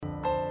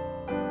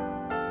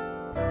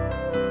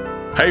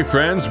Hey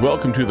friends,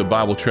 welcome to the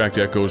Bible Tract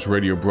Echoes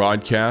radio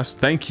broadcast.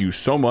 Thank you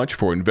so much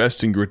for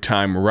investing your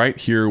time right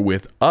here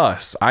with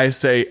us. I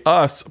say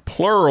us,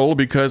 plural,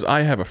 because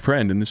I have a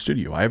friend in the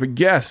studio. I have a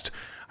guest.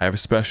 I have a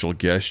special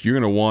guest. You're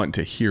going to want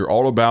to hear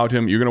all about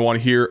him. You're going to want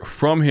to hear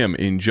from him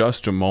in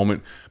just a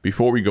moment.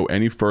 Before we go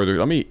any further,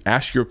 let me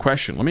ask you a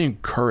question. Let me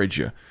encourage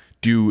you.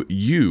 Do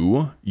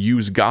you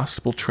use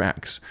gospel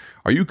tracts?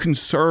 Are you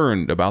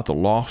concerned about the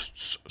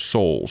lost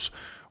souls?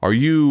 Are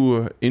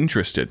you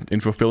interested in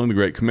fulfilling the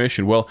Great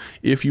Commission? Well,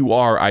 if you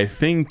are, I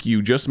think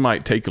you just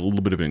might take a little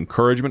bit of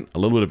encouragement, a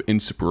little bit of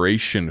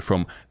inspiration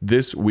from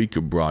this week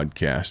of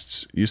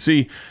broadcasts. You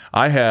see,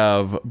 I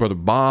have Brother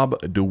Bob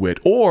DeWitt,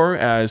 or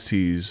as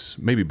he's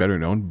maybe better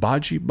known,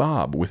 Baji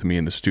Bob, with me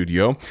in the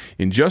studio.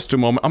 In just a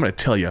moment, I'm going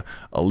to tell you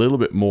a little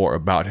bit more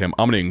about him.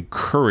 I'm going to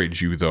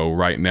encourage you, though,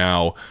 right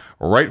now,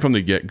 right from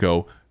the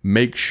get-go,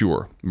 make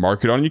sure,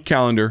 mark it on your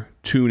calendar,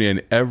 tune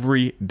in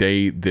every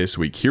day this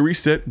week. Here we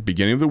sit,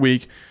 beginning of the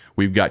week.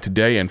 We've got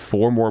today and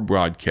 4 more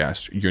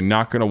broadcasts. You're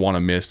not going to want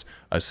to miss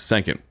a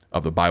second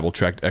of the Bible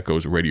Tract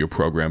Echoes radio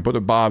program.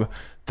 Brother Bob,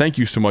 thank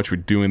you so much for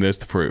doing this,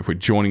 for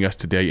joining us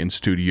today in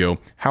studio.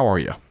 How are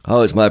you?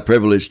 Oh, it's my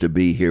privilege to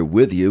be here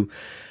with you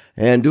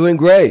and doing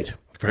great.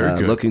 Very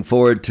good. Looking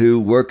forward to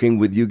working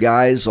with you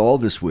guys all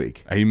this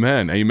week.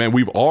 Amen. Amen.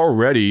 We've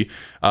already,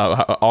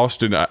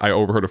 Austin, I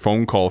overheard a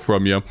phone call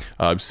from you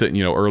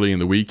sitting, early in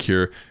the week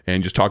here,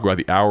 and just talk about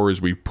the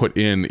hours we've put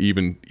in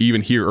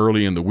even here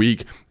early in the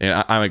week.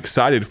 And I'm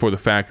excited for the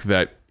fact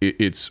that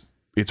it's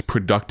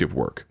productive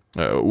work.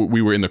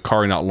 We were in the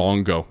car not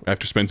long ago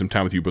after spending some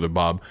time with you, Brother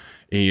Bob,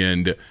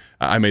 and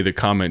I made the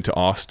comment to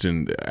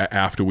Austin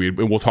after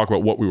and we'll talk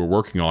about what we were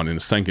working on in a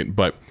second,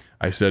 but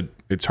I said,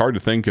 it's hard to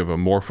think of a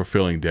more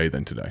fulfilling day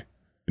than today.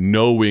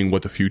 Knowing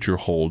what the future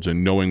holds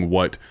and knowing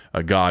what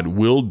God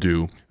will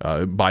do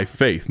by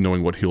faith,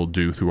 knowing what he'll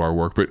do through our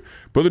work. But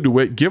Brother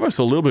DeWitt, give us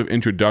a little bit of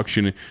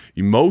introduction.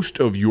 Most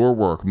of your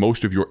work,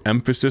 most of your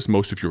emphasis,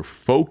 most of your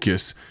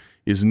focus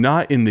is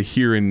not in the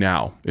here and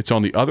now. It's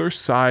on the other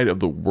side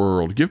of the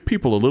world. Give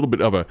people a little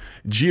bit of a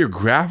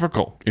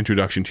geographical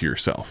introduction to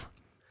yourself.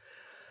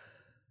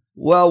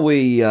 Well,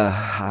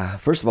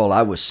 first of all,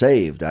 I was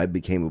saved. I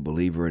became a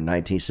believer in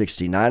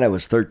 1969. I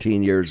was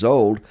 13 years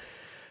old.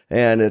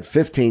 And at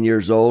 15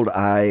 years old,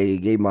 I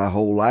gave my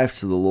whole life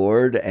to the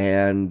Lord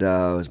and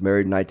was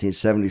married in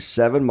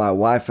 1977. My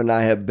wife and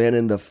I have been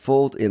in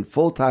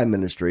full-time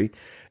ministry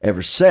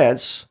ever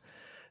since,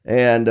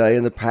 and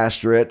in the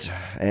pastorate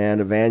and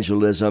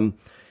evangelism.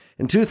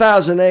 In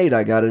 2008,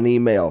 I got an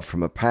email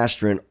from a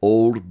pastor in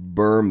Old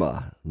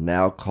Burma,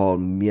 now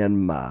called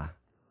Myanmar.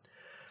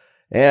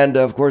 And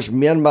of course,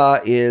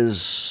 Myanmar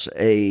is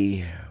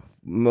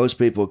most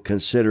people would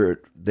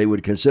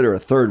consider a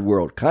third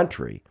world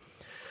country.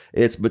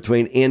 It's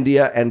between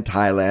India and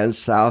Thailand,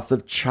 south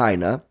of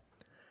China,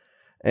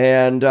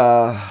 and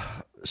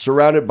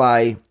surrounded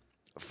by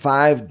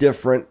 5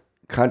 different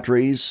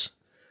countries,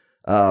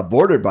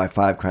 bordered by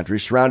 5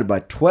 countries, surrounded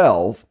by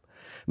 12,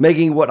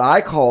 making what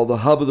I call the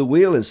hub of the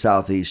wheel in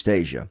Southeast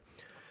Asia.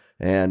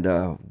 And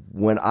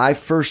when I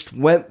first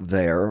went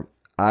there,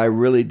 I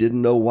really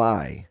didn't know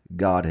why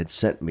God had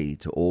sent me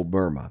to Old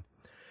Burma.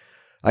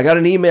 I got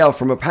an email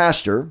from a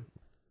pastor,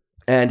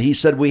 and he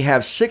said, we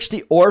have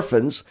 60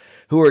 orphans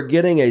who are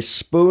getting a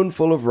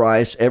spoonful of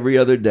rice every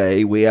other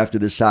day. We have to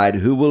decide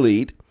who will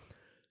eat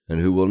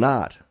and who will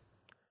not.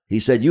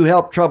 He said, you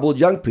help troubled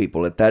young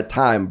people. At that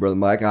time, Brother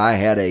Mike, I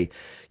had a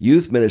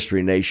youth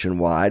ministry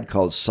nationwide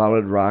called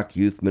Solid Rock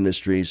Youth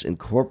Ministries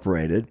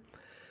Incorporated,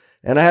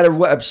 and I had a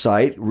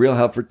website,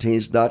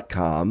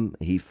 realhelpforteens.com.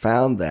 He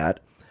found that.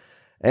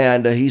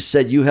 And he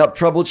said, you help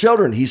troubled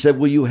children. He said,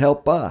 will you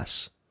help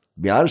us?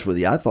 To be honest with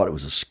you, I thought it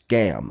was a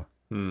scam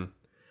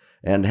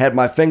and had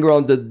my finger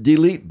on the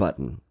delete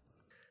button.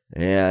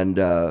 And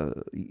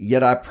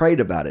yet I prayed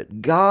about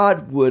it.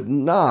 God would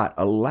not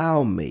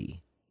allow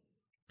me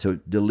to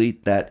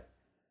delete that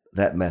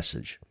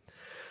message.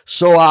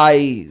 So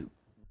I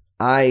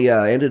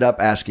ended up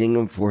asking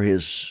him for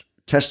his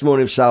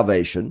testimony of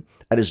salvation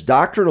and his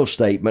doctrinal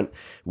statement.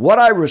 What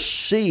I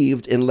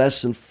received in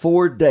less than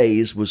 4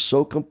 days was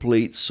so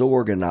complete, so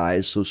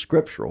organized, so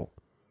scriptural.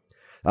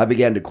 I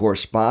began to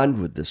correspond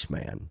with this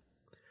man.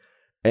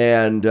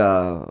 And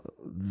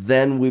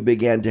then we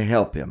began to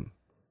help him,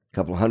 a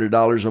couple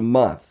 $100 a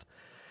month.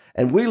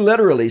 And we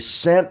literally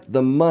sent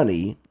the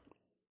money,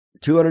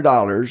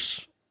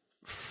 $200,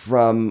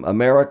 from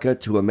America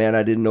to a man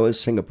I didn't know in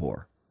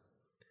Singapore.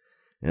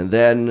 And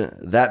then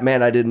that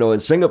man I didn't know in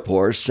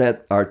Singapore sent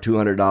our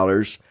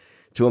 $200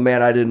 to a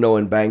man I didn't know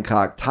in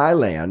Bangkok,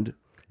 Thailand.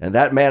 And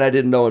that man I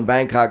didn't know in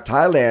Bangkok,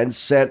 Thailand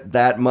sent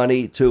that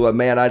money to a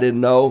man I didn't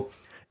know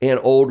in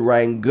old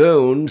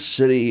Rangoon,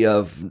 city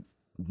of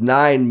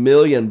 9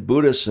 million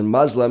Buddhists and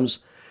Muslims,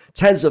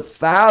 tens of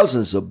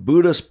thousands of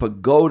Buddhist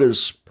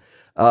pagodas,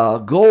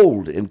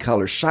 gold in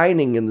color,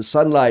 shining in the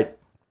sunlight.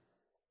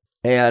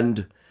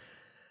 And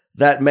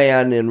that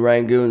man in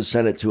Rangoon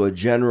sent it to a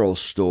general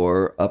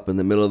store up in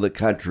the middle of the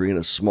country in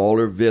a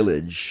smaller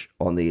village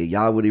on the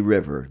Ayeyarwady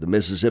River, the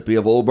Mississippi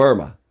of Old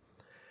Burma.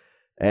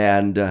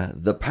 And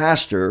the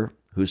pastor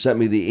who sent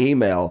me the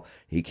email,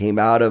 he came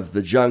out of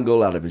the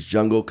jungle, out of his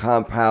jungle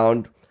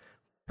compound,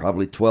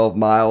 probably 12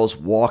 miles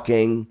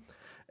walking,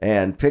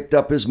 and picked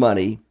up his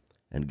money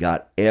and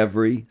got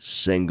every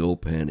single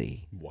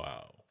penny.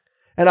 Wow.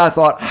 And I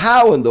thought,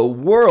 how in the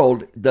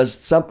world does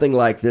something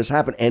like this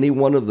happen? Any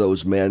one of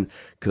those men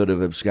could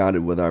have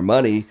absconded with our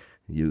money.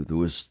 There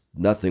was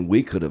nothing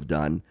we could have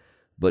done,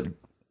 but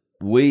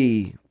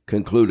we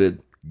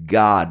concluded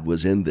God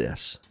was in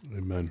this.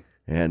 Amen.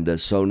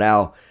 And so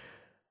now,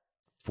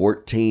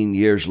 14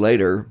 years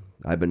later,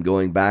 I've been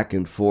going back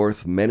and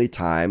forth many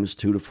times,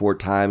 2 to 4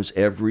 times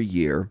every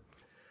year,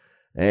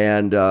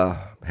 and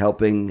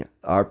helping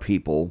our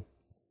people.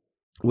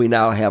 We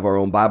now have our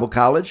own Bible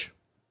college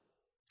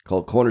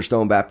called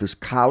Cornerstone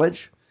Baptist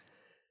College,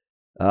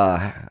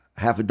 half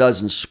a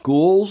dozen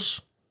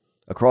schools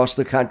across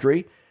the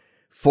country,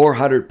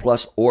 400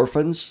 plus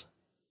orphans,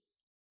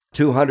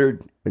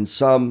 200 and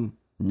some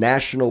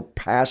national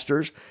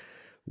pastors.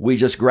 We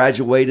just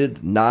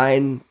graduated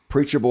 9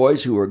 preacher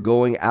boys who are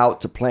going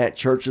out to plant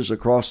churches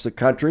across the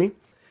country.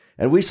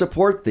 And we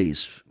support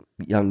these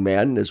young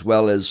men as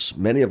well as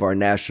many of our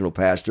national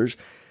pastors.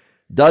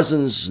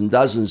 Dozens and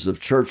dozens of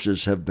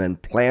churches have been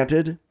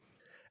planted.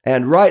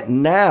 And right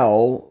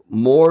now,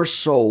 more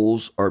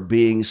souls are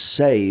being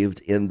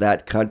saved in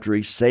that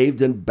country,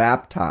 saved and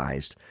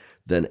baptized,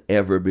 than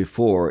ever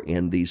before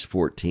in these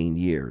 14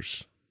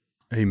 years.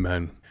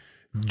 Amen.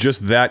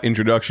 Just that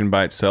introduction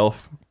by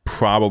itself,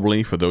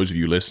 probably for those of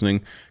you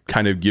listening,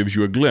 kind of gives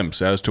you a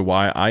glimpse as to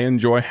why I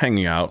enjoy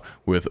hanging out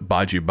with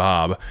Baji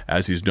Bob,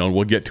 as he's known.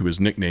 We'll get to his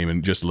nickname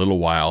in just a little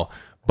while.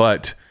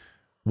 But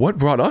what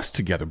brought us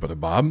together, Brother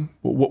Bob?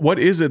 What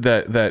is it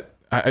that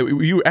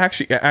you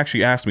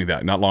actually asked me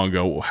that not long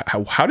ago.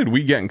 How did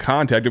we get in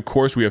contact? Of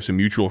course, we have some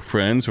mutual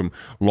friends from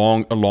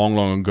long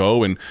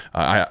ago, and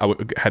I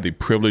had the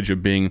privilege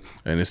of being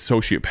an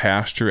associate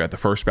pastor at the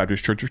First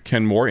Baptist Church of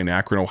Kenmore in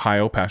Akron,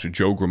 Ohio. Pastor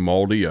Joe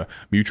Grimaldi, a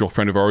mutual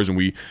friend of ours,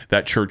 and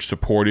that church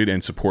supported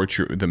and supports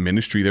the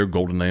ministry there,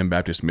 Golden Lamb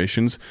Baptist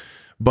Missions.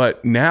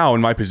 But now,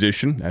 in my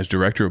position as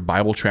director of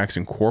Bible Tracts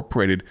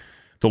Incorporated,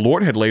 the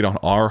Lord had laid on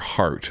our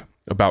heart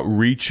about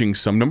reaching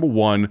some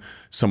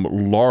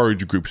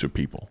large groups of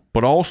people,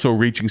 but also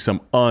reaching some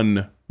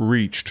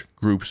unreached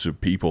groups of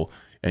people.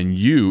 And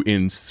you,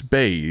 in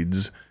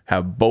spades,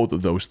 have both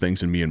of those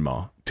things in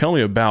Myanmar. Tell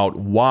me about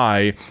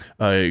why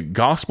a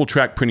gospel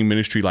tract printing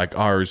ministry like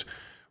ours,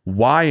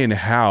 why and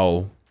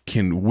how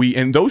can we,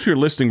 and those who are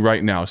listening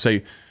right now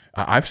say,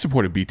 I've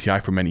supported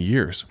BTI for many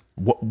years.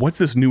 What's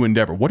this new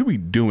endeavor? What are we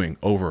doing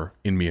over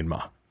in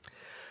Myanmar?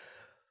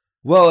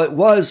 Well, it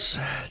was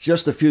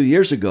just a few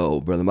years ago,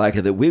 Brother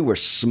Micah, that we were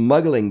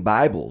smuggling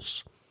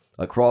Bibles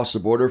across the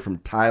border from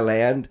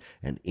Thailand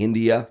and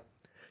India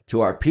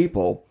to our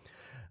people.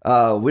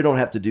 We don't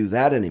have to do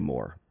that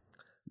anymore.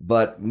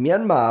 But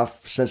Myanmar,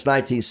 since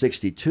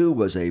 1962,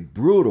 was a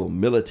brutal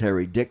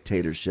military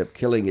dictatorship,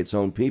 killing its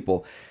own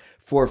people.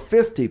 For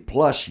 50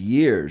 plus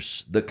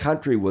years, the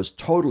country was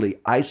totally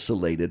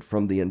isolated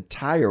from the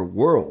entire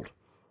world.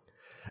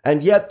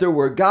 And yet there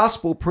were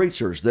gospel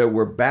preachers, there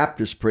were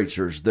Baptist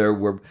preachers, there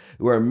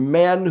were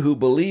men who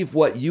believe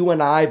what you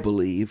and I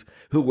believe,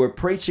 who were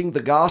preaching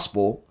the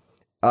gospel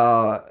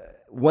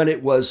when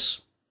it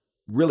was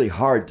really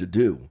hard to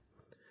do.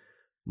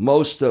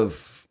 Most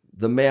of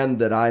the men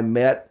that I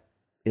met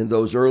in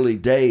those early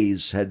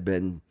days had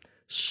been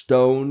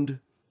stoned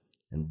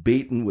and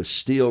beaten with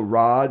steel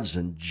rods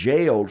and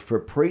jailed for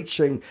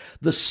preaching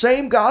the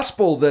same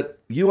gospel that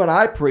you and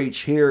I preach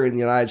here in the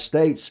United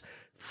States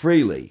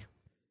freely.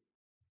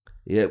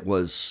 It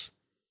was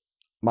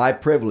my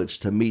privilege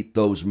to meet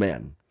those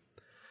men.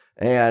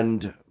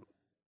 And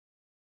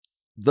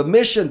the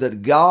mission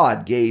that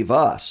God gave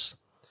us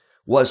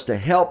was to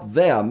help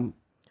them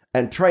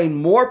and train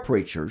more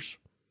preachers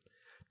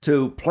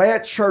to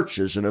plant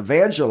churches and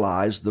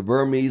evangelize the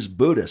Burmese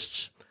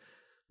Buddhists.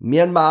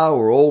 Myanmar,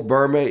 or Old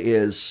Burma,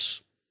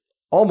 is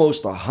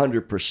almost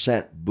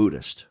 100%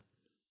 Buddhist.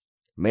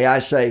 May I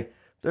say,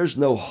 there's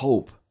no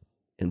hope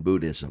in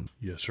Buddhism.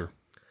 Yes, sir.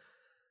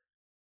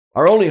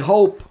 Our only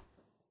hope,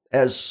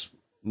 as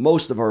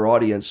most of our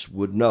audience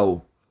would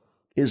know,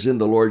 is in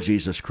the Lord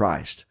Jesus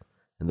Christ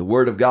and the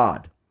Word of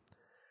God.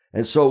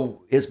 And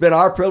so it's been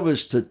our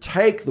privilege to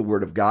take the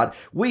Word of God.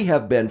 We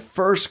have been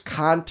first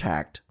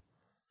contact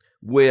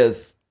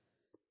with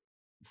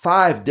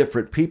 5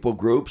 different people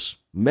groups,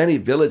 many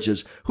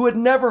villages, who had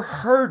never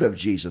heard of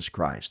Jesus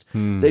Christ.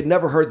 They'd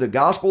never heard the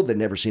gospel. They'd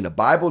never seen a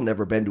Bible,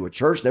 never been to a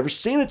church, never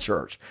seen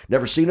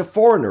a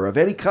foreigner of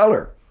any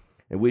color.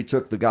 And we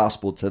took the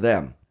gospel to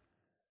them.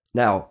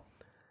 Now,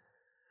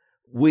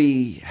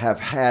 we have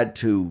had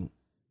to,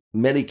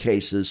 many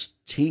cases,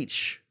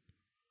 teach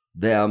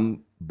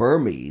them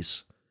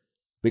Burmese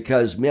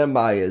because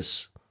Myanmar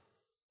is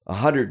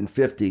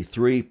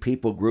 153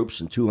 people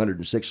groups and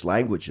 206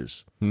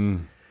 languages.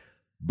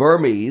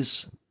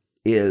 Burmese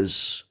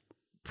is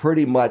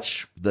pretty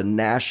much the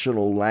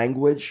national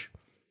language,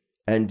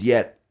 and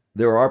yet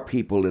there are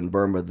people in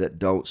Burma that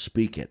don't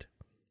speak it.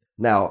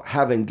 Now,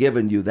 having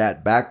given you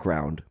that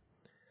background,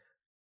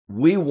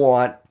 we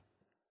want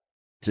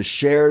to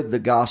share the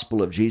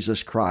gospel of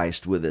Jesus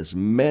Christ with as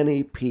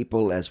many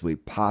people as we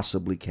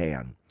possibly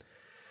can.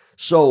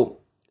 So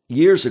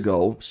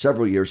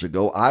several years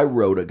ago, I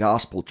wrote a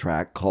gospel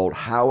tract called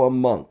How a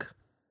Monk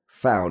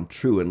Found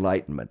True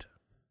Enlightenment.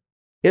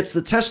 It's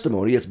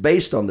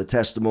based on the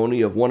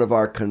testimony of one of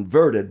our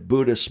converted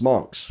Buddhist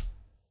monks.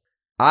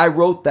 I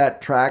wrote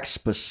that tract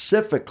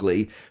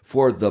specifically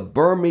for the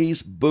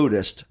Burmese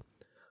Buddhist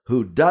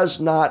who does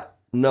not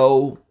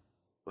know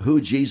who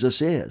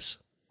Jesus is.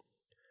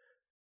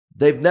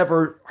 They've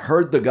never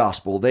heard the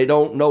gospel. They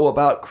don't know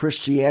about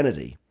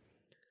Christianity.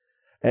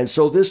 And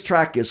so this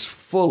tract is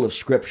full of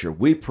scripture.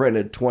 We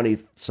printed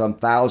 20-some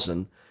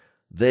thousand.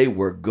 They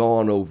were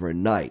gone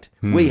overnight.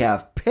 We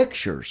have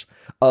pictures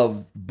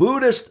of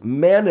Buddhist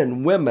men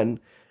and women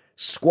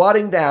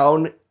squatting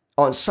down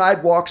on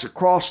sidewalks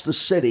across the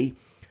city,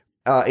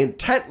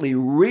 intently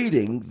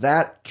reading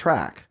that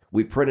tract.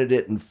 We printed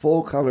it in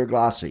full color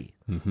glossy.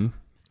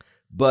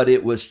 But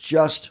it was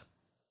just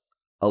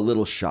a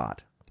little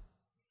shot.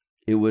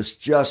 It was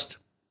just,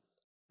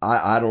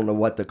 I don't know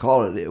what to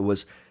call it. It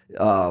was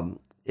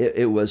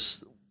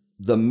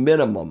the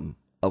minimum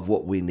of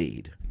what we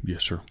need.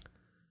 Yes, sir.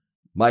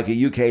 Micah,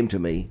 you came to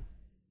me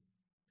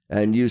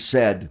and you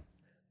said,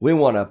 we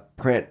want to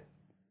print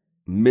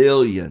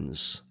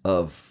millions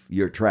of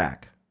your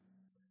tract.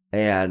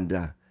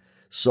 And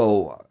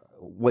so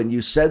when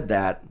you said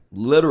that,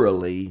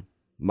 literally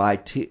my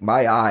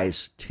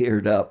eyes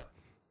teared up,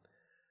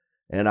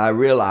 and I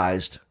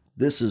realized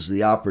this is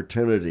the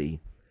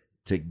opportunity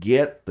to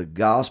get the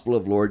gospel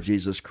of Lord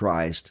Jesus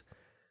Christ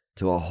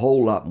to a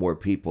whole lot more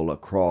people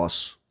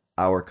across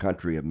our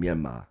country of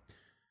Myanmar.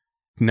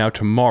 Now,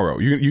 tomorrow,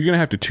 you're going to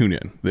have to tune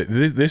in.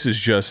 This is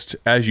just,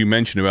 as you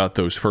mentioned about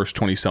those first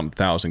 20-something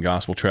thousand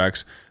gospel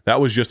tracts,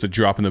 that was just a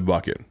drop in the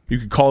bucket. You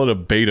could call it a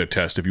beta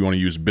test if you want to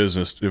use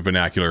business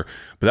vernacular,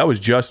 but that was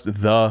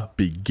just the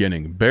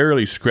beginning,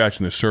 barely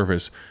scratching the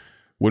surface.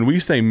 When we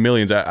say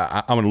millions,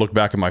 I'm going to look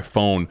back at my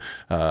phone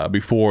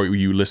before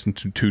you listen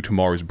to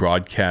tomorrow's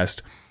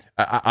broadcast.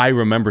 I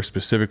remember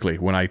specifically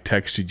when I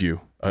texted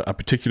you a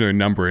particular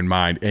number in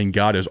mind, and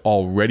God has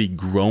already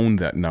grown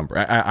that number.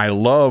 I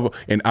love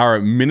in our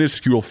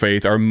minuscule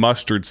faith, our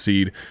mustard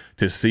seed,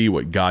 to see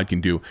what God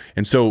can do.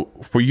 And so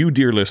for you,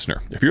 dear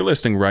listener, if you're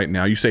listening right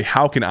now, you say,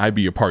 how can I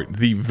be a part?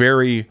 The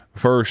very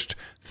first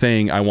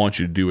thing I want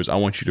you to do is I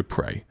want you to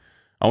pray.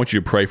 I want you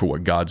to pray for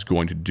what God's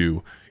going to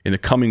do. In the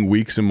coming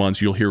weeks and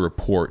months, you'll hear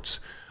reports.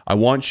 I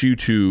want you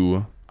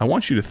to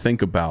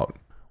think about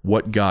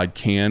what God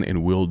can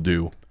and will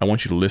do. I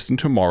want you to listen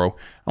tomorrow.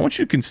 I want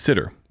you to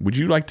consider, would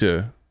you like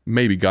to,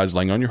 maybe God's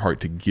laying on your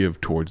heart to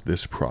give towards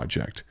this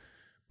project?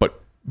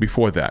 But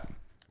before that,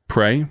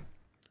 pray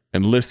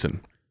and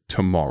listen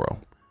tomorrow.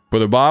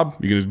 Brother Bob,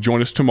 you're going to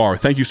join us tomorrow.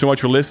 Thank you so much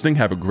for listening.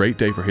 Have a great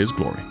day for His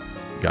glory.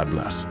 God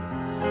bless.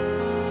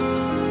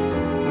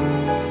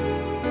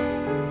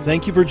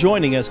 Thank you for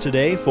joining us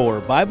today for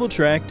Bible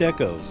Tract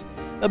Echoes,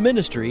 a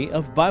ministry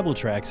of Bible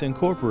Tracts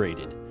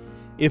Incorporated.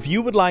 If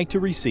you would like to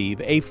receive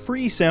a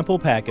free sample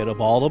packet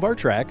of all of our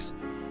tracts,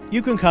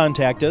 you can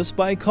contact us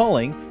by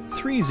calling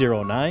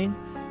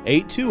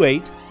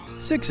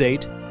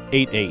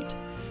 309-828-6888.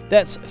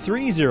 That's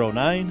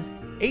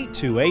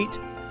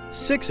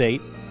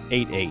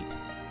 309-828-6888.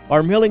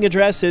 Our mailing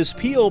address is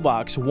P.O.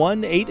 Box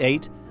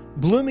 188,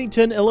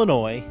 Bloomington,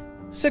 Illinois,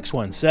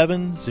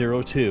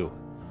 61702.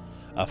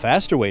 A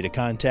faster way to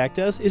contact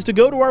us is to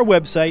go to our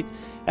website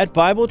at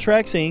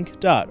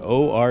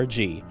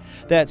BibleTractsInc.org.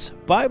 That's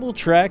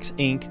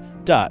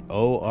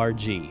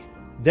BibleTractsInc.org.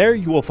 There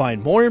you will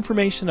find more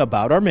information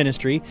about our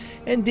ministry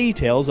and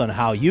details on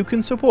how you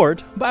can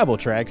support Bible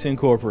Tracts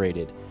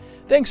Incorporated.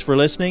 Thanks for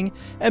listening,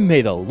 and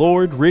may the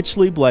Lord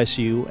richly bless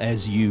you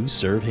as you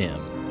serve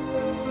Him.